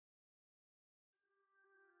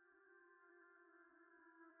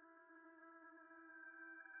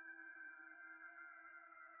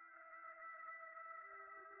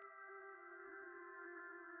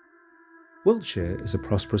Wiltshire is a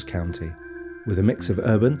prosperous county with a mix of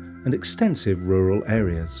urban and extensive rural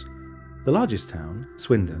areas. The largest town,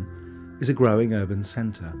 Swindon, is a growing urban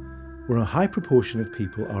centre where a high proportion of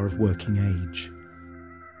people are of working age.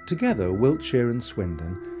 Together, Wiltshire and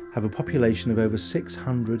Swindon have a population of over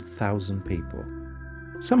 600,000 people,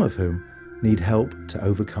 some of whom need help to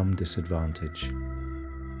overcome disadvantage.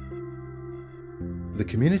 The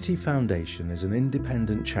Community Foundation is an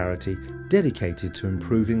independent charity dedicated to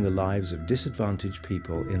improving the lives of disadvantaged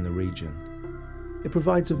people in the region. It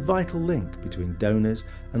provides a vital link between donors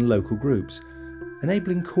and local groups,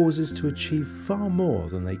 enabling causes to achieve far more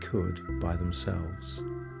than they could by themselves.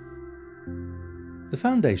 The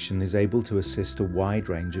Foundation is able to assist a wide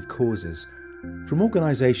range of causes, from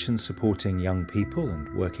organisations supporting young people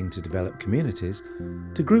and working to develop communities,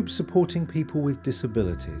 to groups supporting people with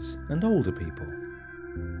disabilities and older people.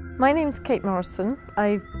 My name's Kate Morrison.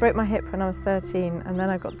 I broke my hip when I was 13 and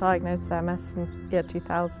then I got diagnosed with MS in the year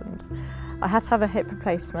 2000. I had to have a hip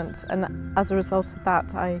replacement, and as a result of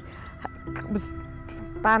that I was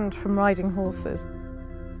banned from riding horses.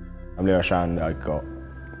 I'm Wiltshire and I got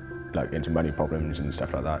into money problems and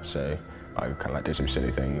stuff like that, so I kind of did some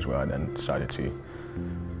silly things where I then decided to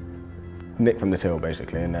nick from the till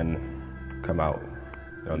basically and then come out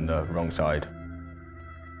on the wrong side.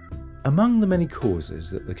 Among the many causes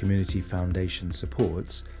that the Community Foundation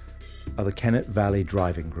supports are the Kennet Valley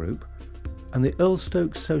Driving Group and the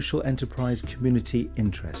Earlstoke Social Enterprise Community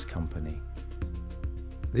Interest Company.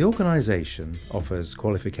 The organisation offers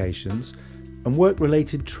qualifications and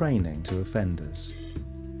work-related training to offenders.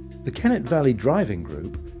 The Kennet Valley Driving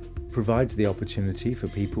Group provides the opportunity for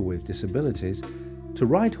people with disabilities to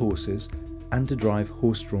ride horses and to drive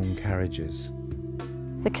horse-drawn carriages.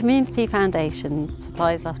 The Community Foundation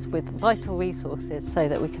supplies us with vital resources so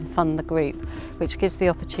that we can fund the group, which gives the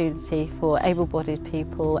opportunity for able-bodied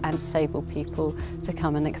people and disabled people to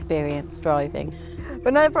come and experience driving.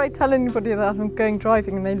 Whenever I tell anybody that I'm going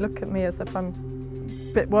driving and they look at me as if I'm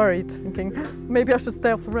a bit worried, thinking maybe I should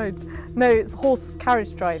stay off the roads. No, it's horse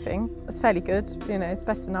carriage driving. It's fairly good, you know, it's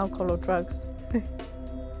better than alcohol or drugs.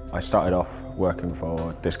 I started off working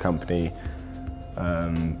for this company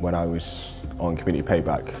when I was on community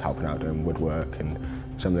payback, helping out doing woodwork and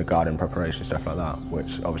some of the garden preparation, stuff like that,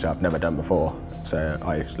 which obviously I've never done before, so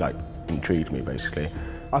intrigued me basically.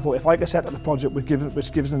 I thought if I could set up a project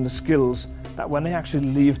which gives them the skills that when they actually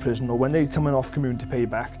leave prison or when they're coming off community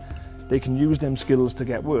payback, they can use them skills to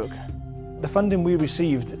get work. The funding we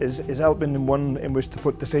received is helping in which to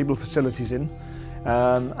put disabled facilities in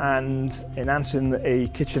and enhancing a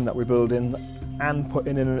kitchen that we're building and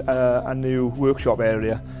putting in a new workshop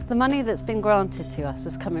area. The money that's been granted to us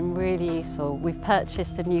has come in really useful. We've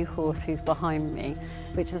purchased a new horse who's behind me,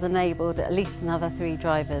 which has enabled at least another 3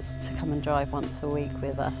 drivers to come and drive once a week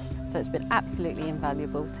with us. So it's been absolutely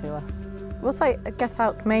invaluable to us. What I get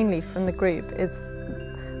out mainly from the group is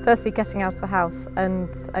firstly getting out of the house and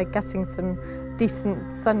getting some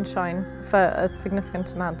decent sunshine for a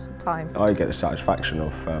significant amount of time. I get the satisfaction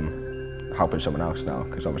of helping someone else now,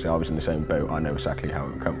 because obviously I was in the same boat. I know exactly how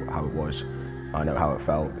it was. I know how it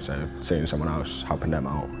felt, so seeing someone else helping them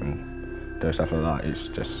out and doing stuff like that is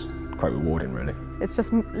just quite rewarding, really. It's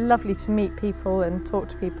just lovely to meet people and talk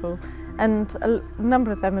to people, and a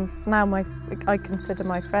number of them are now I consider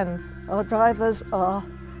my friends. Our drivers are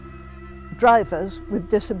drivers with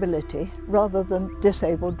disability rather than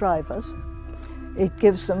disabled drivers. It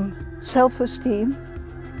gives them self-esteem,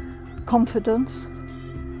 confidence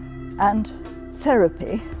and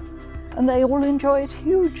therapy, and they all enjoy it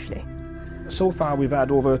hugely. So far we've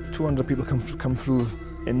had over 200 people come through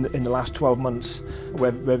in the last 12 months,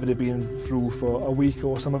 whether they've been through for a week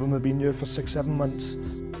or some of them have been here for 6-7 months.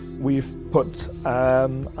 We've put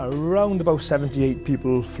around about 78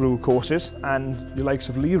 people through courses, and the likes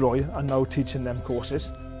of Leroy are now teaching them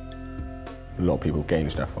courses. A lot of people gain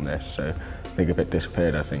stuff from this, so I think if it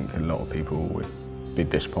disappeared, I think a lot of people would be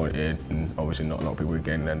disappointed, and obviously not a lot of people would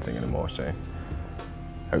gain anything anymore, so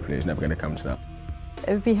hopefully it's never going to come to that.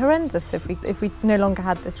 It would be horrendous if we no longer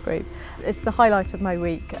had this group. It's the highlight of my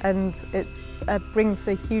week, and it brings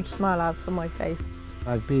a huge smile out on my face.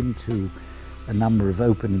 I've been to a number of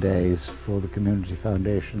open days for the Community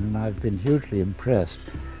Foundation, and I've been hugely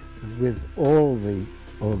impressed with all the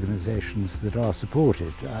organisations that are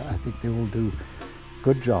supported. I think they all do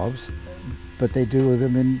good jobs, but they do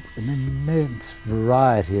them in an immense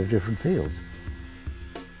variety of different fields.